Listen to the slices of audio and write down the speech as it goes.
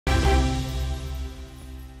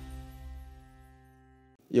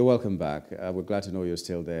You're welcome back. We're glad to know you're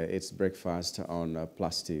still there. It's Breakfast on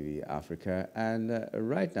Plus TV Africa. And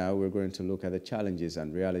right now, we're going to look at the challenges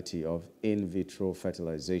and reality of in vitro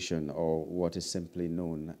fertilization, or what is simply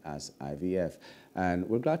known as IVF. And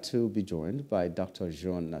we're glad to be joined by Dr.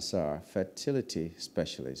 Jean Nassar, fertility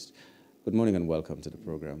specialist. Good morning and welcome to the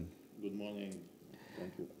program. Good morning.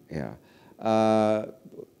 Thank you. Yeah.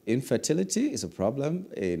 Infertility is a problem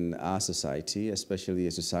in our society, especially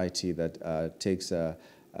a society that takes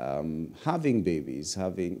having babies,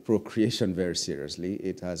 having procreation very seriously.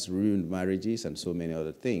 It has ruined marriages and so many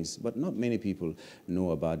other things. But not many people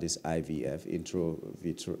know about this IVF,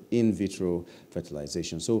 in vitro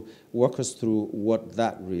fertilization. So walk us through what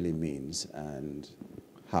that really means and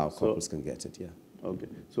how couples can get it. Yeah. Okay,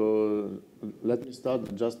 so let me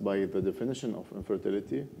start just by the definition of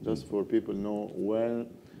infertility, just for people know where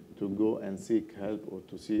to go and seek help or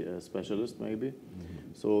to see a specialist maybe.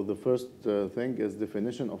 So the first thing is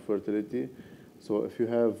definition of fertility. So if you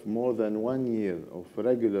have more than 1 year of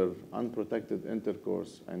regular unprotected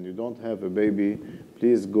intercourse and you don't have a baby,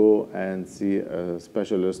 please go and see a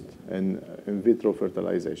specialist in vitro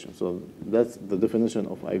fertilization. So that's the definition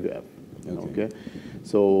of IVF. Okay.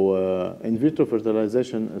 So in vitro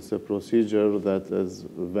fertilization is a procedure that is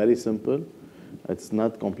very simple. It's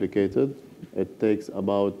not complicated. It takes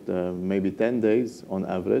about maybe 10 days on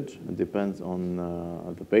average. It depends on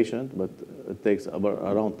the patient, but it takes about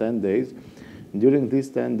around 10 days. During these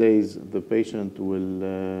 10 days, the patient will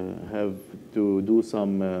have to do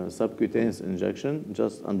some subcutaneous injection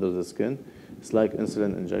just under the skin. It's like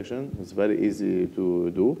insulin injection. It's very easy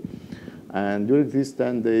to do. And during these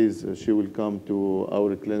 10 days, she will come to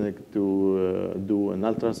our clinic to do an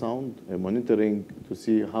ultrasound, a monitoring to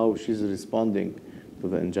see how she's responding to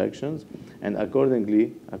the injections. And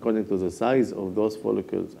accordingly, according to the size of those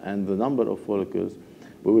follicles and the number of follicles,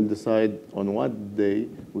 we will decide on what day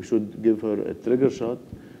we should give her a trigger shot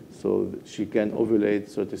so that she can ovulate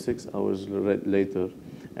 36 hours later.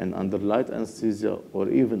 And under light anesthesia or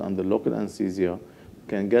even under local anesthesia,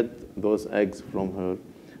 can get those eggs from her,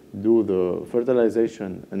 do the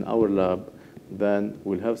fertilization in our lab, then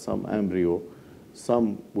we'll have some embryo.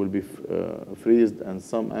 Some will be freezed and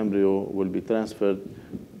some embryo will be transferred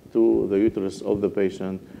to the uterus of the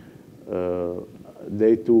patient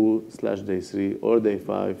day 2/day 3 or day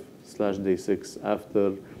 5/day 6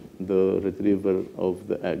 after the retrieval of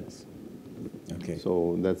the eggs. Okay.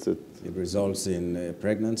 So that's it. It results in a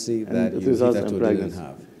pregnancy And that it you results hitherto in didn't pregnancy.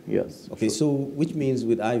 have. Yes. Okay, sure. so which means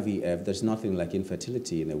with IVF, there's nothing like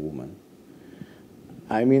infertility in a woman.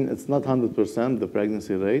 I mean, it's not 100% the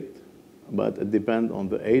pregnancy rate, but it depends on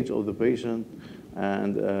the age of the patient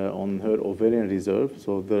and on her ovarian reserve.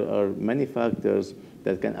 So there are many factors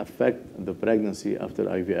that can affect the pregnancy after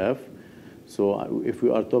IVF. So if we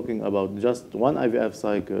are talking about just one IVF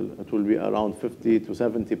cycle, it will be around 50 to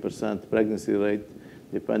 70% pregnancy rate,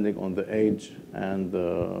 depending on the age and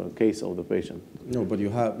the case of the patient. No, but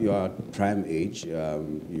you are prime age,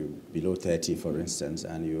 you're below 30, for instance,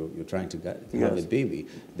 and you're trying to have a baby.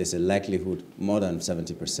 There's a likelihood more than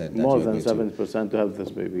 70% that more you're than going 70% to have this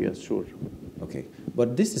baby, yes, sure. Okay,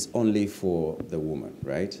 but this is only for the woman,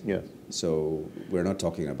 right? Yes. So we're not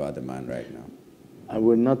talking about the man right now. And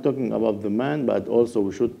we're not talking about the man, but also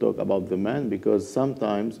we should talk about the man because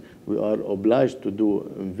sometimes we are obliged to do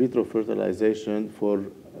in vitro fertilization for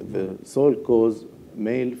the sole cause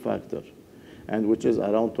male factor, and which is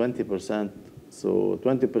around 20%. So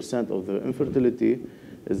 20% of the infertility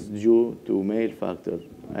is due to male factor,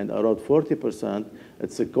 and around 40%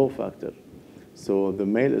 it's a cofactor. So the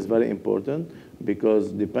male is very important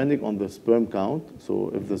because depending on the sperm count,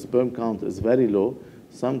 so if the sperm count is very low,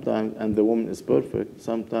 sometimes, and the woman is perfect,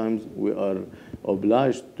 sometimes we are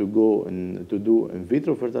obliged to go and to do in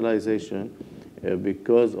vitro fertilization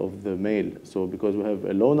because of the male. So because we have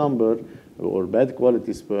a low number or bad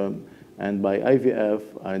quality sperm, and by IVF,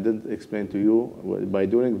 I didn't explain to you, by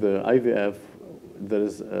doing the IVF, there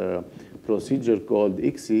is a procedure called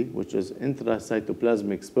ICSI, which is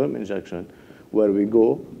intracytoplasmic sperm injection, where we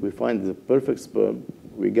go, we find the perfect sperm,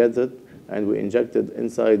 we get it, and we inject it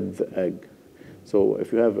inside the egg. So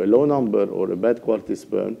if you have a low number or a bad quality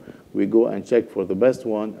sperm, we go and check for the best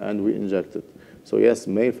one and we inject it. So yes,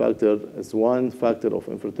 male factor is one factor of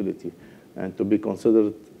infertility and to be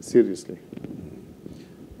considered seriously.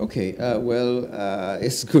 Okay,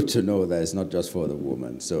 it's good to know that it's not just for the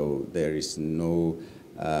woman. So there is no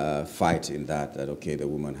fight in that, okay, the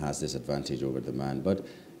woman has this advantage over the man. But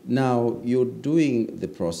now you're doing the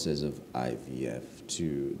process of IVF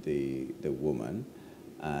to the woman,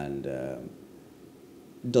 and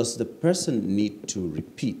does the person need to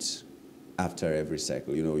repeat after every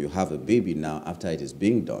cycle? You know, you have a baby now after it is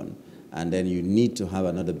being done, and then you need to have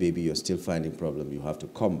another baby, you're still finding problem, you have to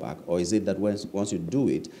come back? Or is it that once you do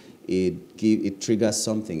it, it triggers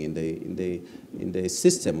something in the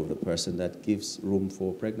system of the person that gives room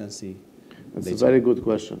for pregnancy? That's a very good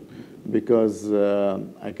question, because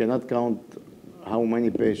I cannot count how many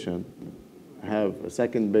patients have a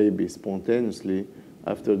second baby spontaneously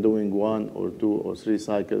after doing 1 or 2 or 3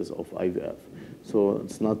 cycles of IVF. So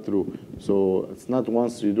it's not true. So it's not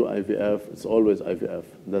once you do IVF, it's always IVF.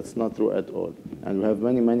 That's not true at all. And we have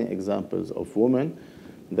many, many examples of women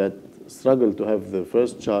that struggle to have the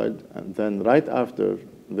first child, and then right after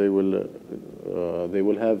they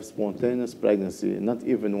will have spontaneous pregnancy, not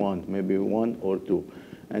even 1, maybe 1 or 2.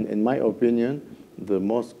 And in my opinion, the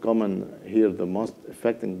most common here, the most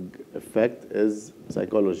affecting effect is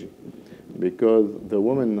psychology. Because the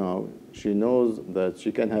woman now, she knows that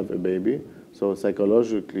she can have a baby, so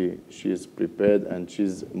psychologically she is prepared and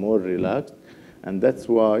she's more relaxed, and that's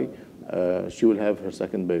why she will have her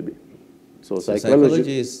second baby. So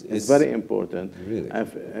psychology is very important. Really?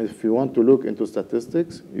 If you want to look into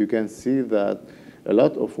statistics, you can see that a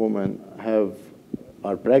lot of women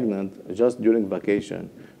are pregnant just during vacation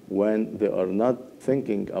when they are not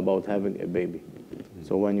thinking about having a baby.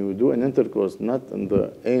 So when you do an intercourse, not in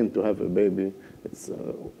the aim to have a baby, it's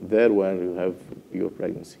there where you have your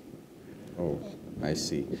pregnancy. Oh, I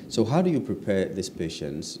see. So how do you prepare these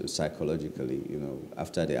patients psychologically, you know,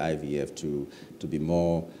 after the IVF to be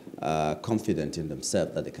more confident in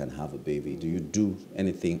themselves that they can have a baby? Do you do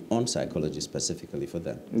anything on psychology specifically for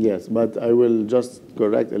them? Yes, but I will just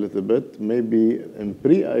correct a little bit. Maybe in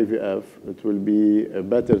pre-IVF, it will be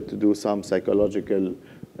better to do some psychological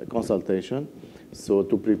consultation. So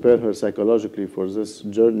to prepare her psychologically for this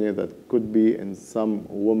journey that could be in some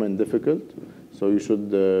women difficult. So you should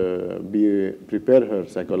prepare her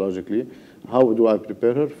psychologically. How do I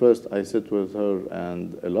prepare her? First, I sit with her,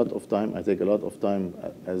 and I take a lot of time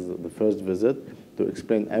as the first visit to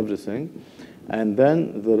explain everything. And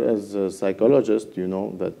then there is a psychologist, you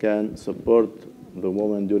know, that can support the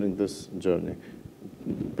woman during this journey.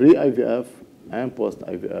 Pre-IVF and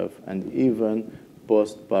post-IVF, and even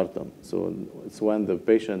postpartum. So it's when the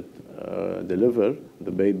patient delivers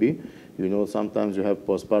the baby. You know, sometimes you have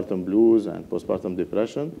postpartum blues and postpartum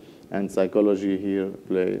depression, and psychology here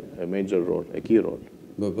play a major role, a key role.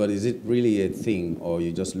 But is it really a thing, or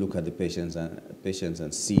you just look at the patients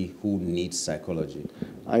and see who needs psychology?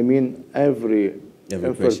 I mean, every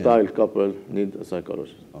infertile couple needs a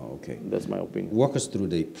psychologist. Oh, okay. That's my opinion. Walk us through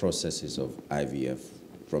the processes of IVF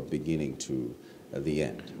from beginning to the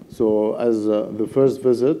end. So as the first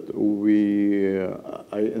visit,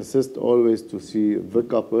 I insist always to see the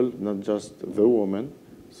couple, not just the woman,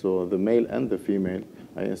 so the male and the female.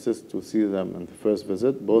 I insist to see them in the first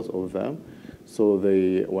visit, both of them, so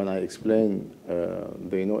when I explain,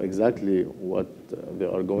 they know exactly what they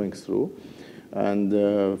are going through.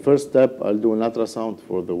 And first step, I'll do an ultrasound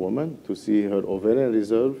for the woman to see her ovarian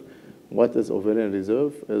reserve. What is ovarian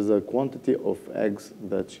reserve? Is the quantity of eggs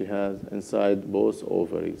that she has inside both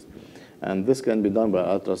ovaries. And this can be done by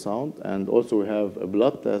ultrasound. And also we have a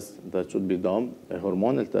blood test that should be done, a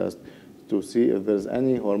hormonal test, to see if there's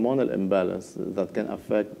any hormonal imbalance that can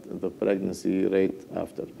affect the pregnancy rate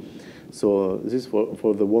after. So this is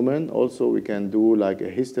for the woman. Also, we can do like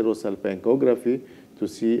a hysterosalpingography to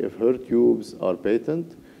see if her tubes are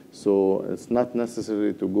patent. So it's not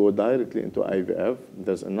necessary to go directly into IVF.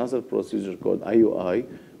 There's another procedure called IUI,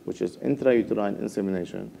 which is intrauterine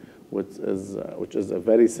insemination, which is a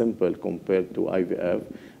very simple compared to IVF.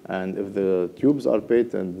 And if the tubes are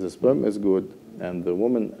patent, the sperm is good, and the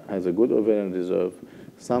woman has a good ovarian reserve,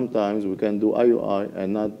 sometimes we can do IUI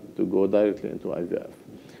and not to go directly into IVF.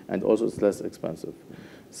 And also it's less expensive.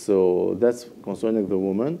 So that's concerning the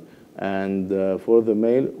woman. And for the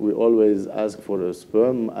male, we always ask for a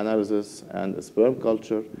sperm analysis and a sperm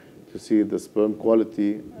culture to see the sperm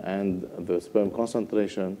quality and the sperm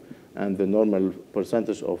concentration and the normal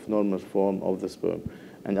percentage of normal form of the sperm.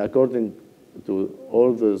 And according to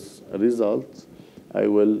all those results, I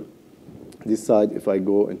will decide if I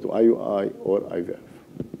go into IUI or IVF.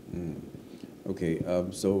 Okay,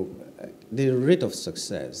 so the rate of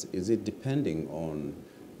success, is it depending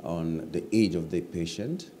on the age of the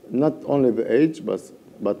patient? Not only the age,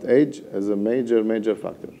 but age is a major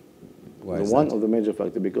factor. Why is one that? of the major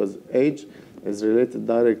factors, because age is related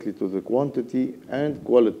directly to the quantity and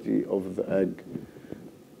quality of the egg.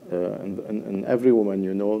 And every woman,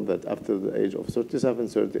 you know that after the age of 37,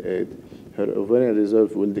 38, her ovarian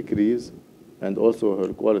reserve will decrease, and also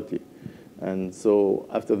her quality. And so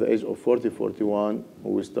after the age of 40, 41,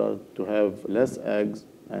 we start to have less eggs,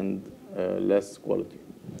 and less quality.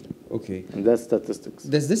 Okay. And that's statistics.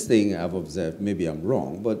 There's this thing I've observed, maybe I'm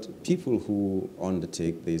wrong, but people who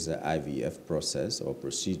undertake this IVF process or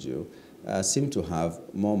procedure seem to have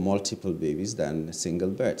more multiple babies than single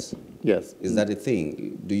births. Yes. Is that a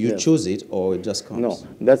thing? Do you Yes. choose it or it just comes? No,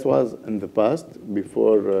 that was in the past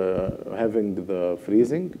before having the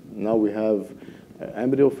freezing. Now we have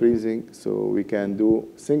embryo freezing, so we can do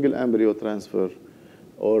single embryo transfer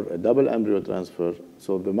or a double embryo transfer.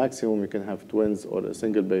 So the maximum you can have twins or a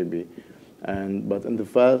single baby. But in the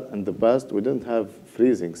past we didn't have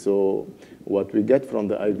freezing. So what we get from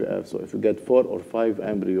the IVF, so if you get 4 or 5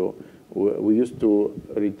 embryo, we used to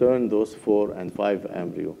return those 4 and 5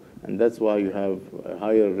 embryo. And that's why you have a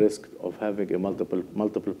higher risk of having a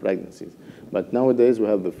multiple pregnancies. But nowadays we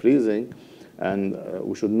have the freezing, and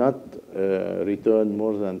we should not return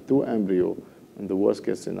more than 2 embryo in the worst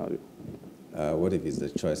case scenario. What if it's the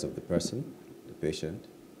choice of the person, the patient?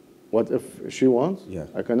 What if she wants? Yeah.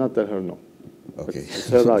 I cannot tell her no. Okay. It's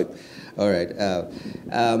her right. All right.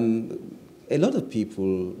 A lot of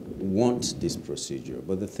people want this procedure,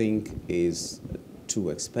 but they think is too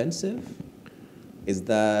expensive. Is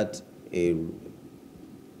that a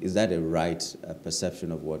right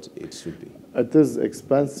perception of what it should be? It is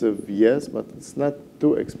expensive, yes, but it's not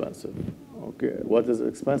too expensive. Okay. What is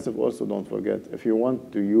expensive also, don't forget, if you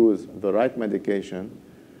want to use the right medication,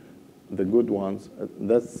 the good ones,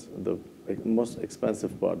 that's the most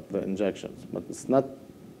expensive part, the injections. But it's not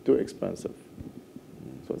too expensive.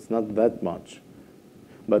 So it's not that much.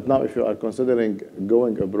 But now if you are considering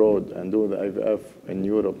going abroad and doing the IVF in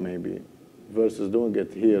Europe maybe, versus doing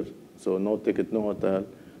it here, so no ticket, no hotel,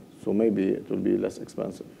 so maybe it will be less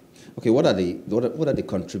expensive. Okay, what are the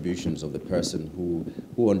contributions of the person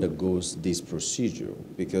who undergoes this procedure?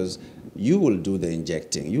 Because you will do the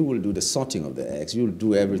injecting, you will do the sorting of the eggs, you will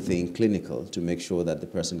do everything clinical to make sure that the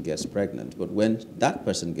person gets pregnant. But when that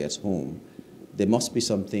person gets home, there must be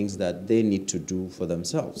some things that they need to do for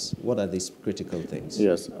themselves. What are these critical things?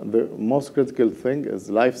 Yes, the most critical thing is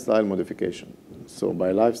lifestyle modification. So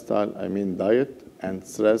by lifestyle, I mean diet and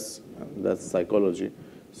stress, and that's psychology.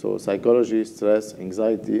 So psychology, stress,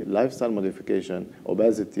 anxiety, lifestyle modification,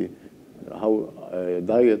 obesity,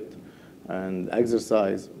 diet and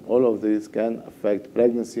exercise, all of these can affect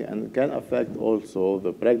pregnancy and can affect also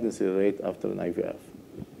the pregnancy rate after an IVF.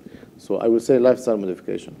 So I would say lifestyle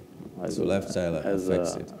modification. So lifestyle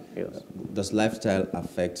affects it. Yes. Does lifestyle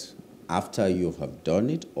affect after you have done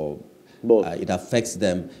it, or both? It affects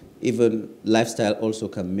them? Even lifestyle also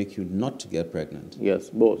can make you not to get pregnant. Yes,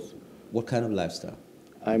 both. What kind of lifestyle?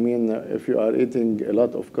 I mean, if you are eating a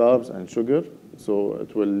lot of carbs and sugar, so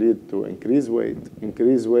it will lead to increased weight.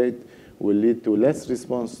 Increased weight will lead to less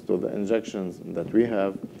response to the injections that we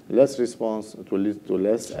have. Less response, it will lead to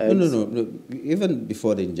less eggs. No. Even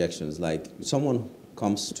before the injections, like someone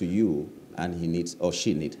comes to you and he needs or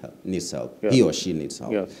she needs help. Yes. He or she needs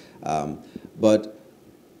help. Yes. But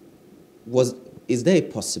is there a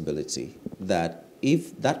possibility that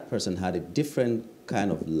if that person had a different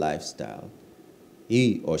kind of lifestyle,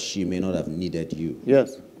 he or she may not have needed you?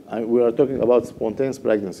 Yes. We are talking about spontaneous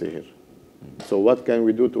pregnancy here. So what can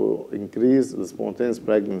we do to increase the spontaneous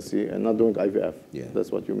pregnancy and not doing IVF? Yeah. That's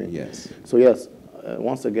what you mean? Yes. So yes,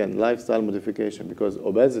 once again, lifestyle modification, because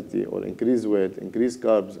obesity or increased weight, increased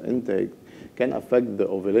carbs intake can affect the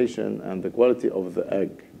ovulation and the quality of the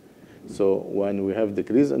egg. So when we have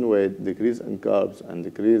decrease in weight, decrease in carbs, and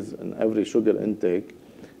decrease in every sugar intake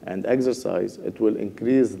and exercise, it will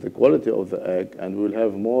increase the quality of the egg, and we'll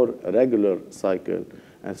have more regular cycle.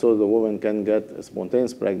 And so the woman can get a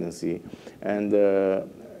spontaneous pregnancy. And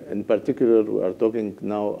in particular, we are talking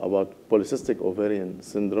now about polycystic ovarian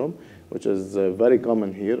syndrome, which is very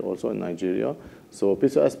common here, also in Nigeria. So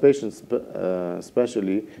PCOS patients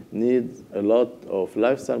especially need a lot of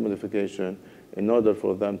lifestyle modification in order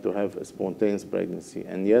for them to have a spontaneous pregnancy.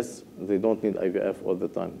 And yes, they don't need IVF all the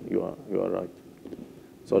time. You are right.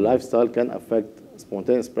 So lifestyle can affect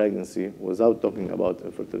spontaneous pregnancy without talking about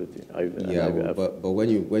infertility. Yeah, IVF. but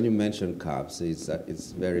when you mention carbs,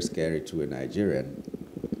 it's very scary to a Nigerian.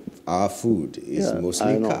 Our food is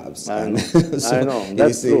mostly carbs. I know.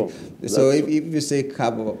 That's true. So if you say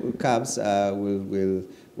carbs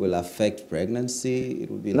will affect pregnancy,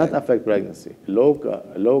 it would be not affect pregnancy.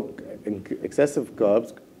 Excessive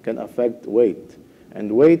carbs can affect weight,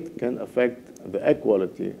 and weight can affect the egg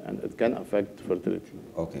quality, and it can affect fertility.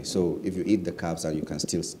 Okay, so if you eat the carbs and you can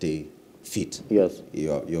still stay fit, yes,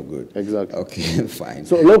 you're good. Exactly. Okay, fine.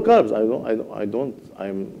 So low carbs,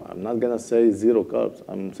 I'm not gonna say zero carbs.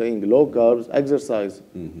 I'm saying low carbs, exercise,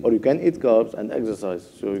 or you can eat carbs and exercise,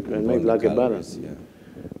 so you can make like a balance. Yeah.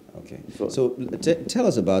 Okay. So tell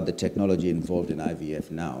us about the technology involved in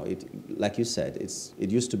IVF now. Like you said, it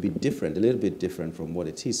used to be different, a little bit different from what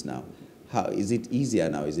it is now. How is it easier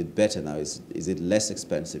now? Is it better now? Is it less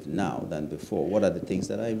expensive now than before? What are the things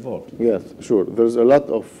that are involved? Yes, sure. There's a lot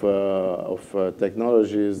of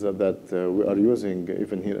technologies that we are using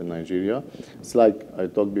even here in Nigeria. It's like I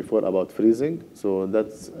talked before about freezing. So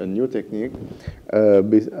that's a new technique.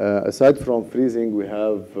 Aside from freezing, we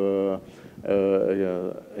have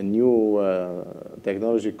a new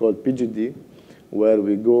technology called PGD, where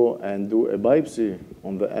we go and do a biopsy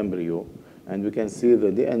on the embryo, and we can see the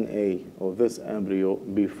DNA of this embryo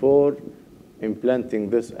before implanting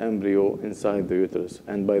this embryo inside the uterus.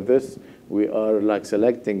 And by this, we are like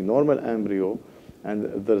selecting normal embryo, and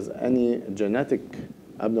if there's any genetic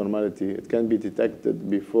abnormality, it can be detected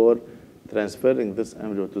before transferring this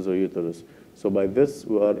embryo to the uterus. So by this,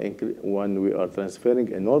 when we are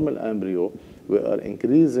transferring a normal embryo, we are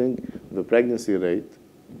increasing the pregnancy rate,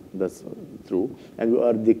 that's true, and we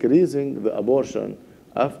are decreasing the abortion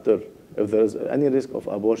after, if there is any risk of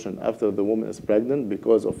abortion after the woman is pregnant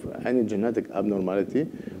because of any genetic abnormality.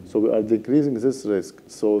 So we are decreasing this risk.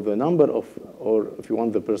 So the number of, or if you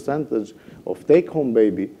want the percentage of take-home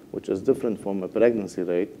baby, which is different from a pregnancy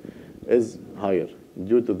rate, is higher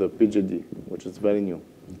due to the PGD, which is very new.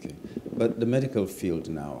 Okay. But the medical field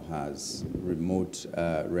now has remote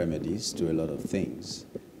remedies to a lot of things.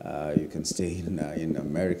 You can stay in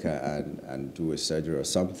America and do a surgery or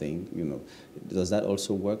something, you know. Does that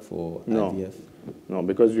also work for IVF? No,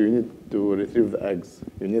 because you need to retrieve the eggs.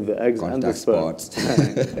 You need the eggs and the sperm. Spots.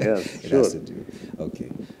 Yes, It sure. has to do. Okay.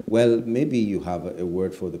 Well, maybe you have a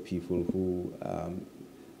word for the people who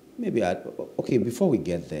okay, before we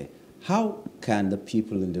get there, how can the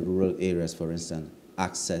people in the rural areas, for instance,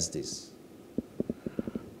 access this?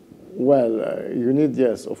 Well, you need,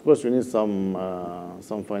 yes, of course, you need some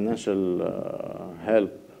financial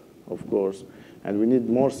help, of course, and we need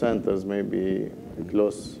more centers, maybe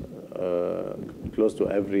close to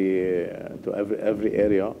every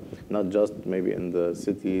area, not just maybe in the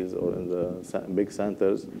cities or in the big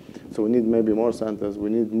centers. So we need maybe more centers. We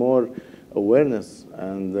need more awareness,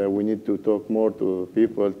 and we need to talk more to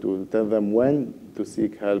people to tell them when to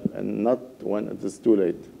seek help and not when it is too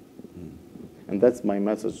late. And that's my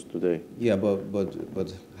message today. Yeah,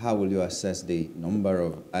 but how will you assess the number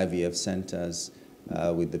of IVF centers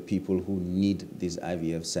with the people who need these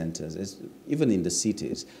IVF centers, even in the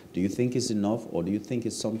cities? Do you think it's enough, or do you think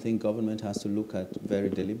it's something government has to look at very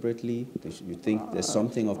deliberately? Do you think there's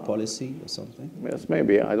something of policy or something? Yes,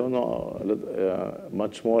 maybe. I don't know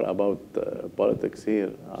much more about politics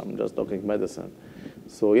here. I'm just talking medicine.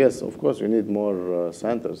 So yes, of course, you need more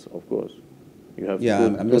centers, of course. You have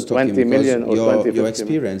I'm just 20 million or 20, your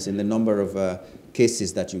experience in the number of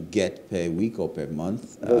cases that you get per week or per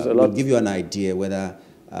month will give you an idea whether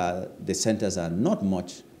the centers are not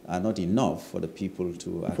enough for the people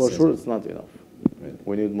to access. For sure, it's not enough. Really?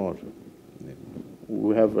 We need more.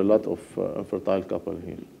 We have a lot of infertile couple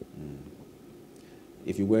here.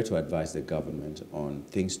 If you were to advise the government on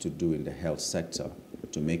things to do in the health sector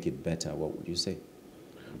to make it better, what would you say?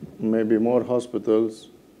 Maybe more hospitals,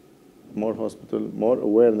 more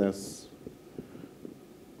awareness,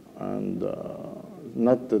 and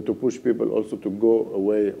not to push people also to go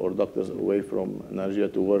away, or doctors away from Nigeria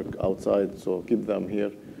to work outside. So keep them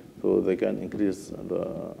here so they can increase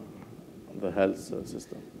the health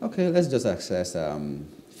system. Okay, let's just access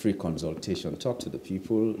free consultation. Talk to the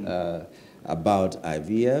people about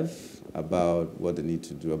IVF, about what they need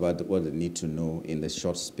to do, about what they need to know in the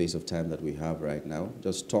short space of time that we have right now.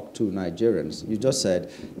 Just talk to Nigerians. You just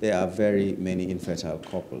said there are very many infertile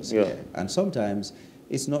couples here, and sometimes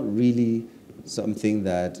it's not really something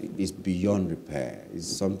that is beyond repair.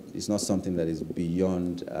 It's not something that is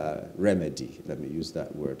beyond remedy. Let me use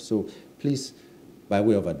that word. So please, by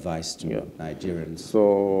way of advice to Nigerians.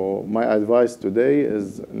 So my advice today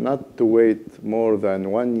is not to wait more than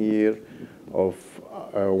 1 year of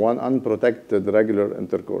one unprotected regular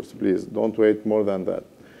intercourse. Please don't wait more than that,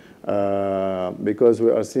 because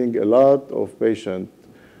we are seeing a lot of patients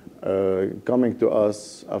coming to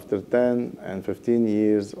us after 10 and 15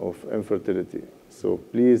 years of infertility. So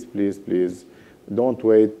please, please, please, don't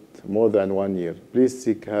wait more than 1 year. Please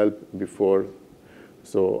seek help before.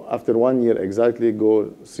 So after 1 year exactly,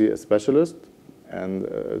 go see a specialist, and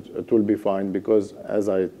it will be fine, because as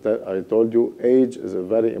I told you, age is a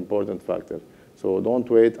very important factor. So don't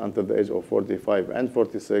wait until the age of 45 and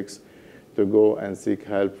 46 to go and seek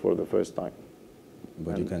help for the first time.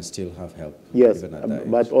 But you can still have help Yes, even at that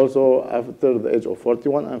age. but also after the age of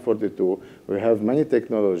 41 and 42, we have many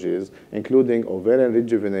technologies, including ovarian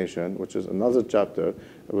rejuvenation, which is another chapter,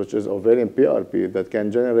 which is ovarian PRP, that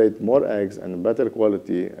can generate more eggs and better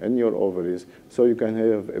quality in your ovaries, so you can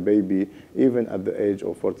have a baby even at the age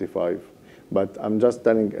of 45. But I'm just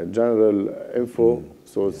telling a general info,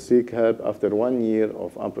 so seek help after 1 year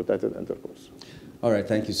of unprotected intercourse. All right,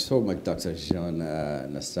 thank you so much, Dr. Jean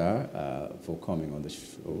Nassar, for coming on the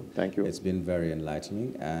show. Thank you. It's been very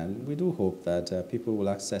enlightening, and we do hope that people will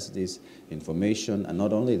access this information, and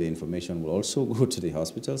not only the information, will also go to the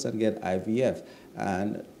hospitals and get IVF.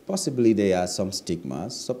 And possibly there are some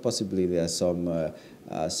stigmas, so possibly there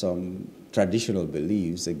are some traditional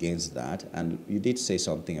beliefs against that, and you did say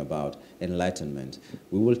something about enlightenment.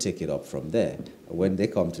 We will take it up from there. When they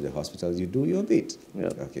come to the hospitals, you do your bit. Yeah.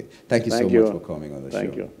 Okay. Thank you so much for coming on the show.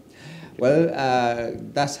 Thank you. Well,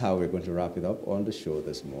 that's how we're going to wrap it up on the show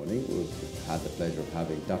this morning. We've had the pleasure of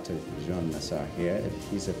having Dr. Jean Nassar here.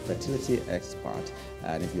 He's a fertility expert,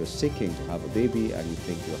 and if you're seeking to have a baby and you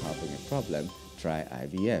think you're having a problem, try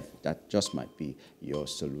IVF. That just might be your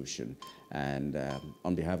solution. And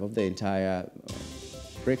on behalf of the entire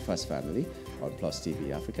Breakfast family on Plus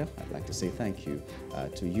TV Africa, I'd like to say thank you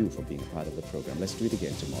to you for being a part of the program. Let's do it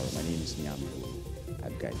again tomorrow. My name is Nyami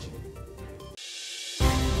Aggaji.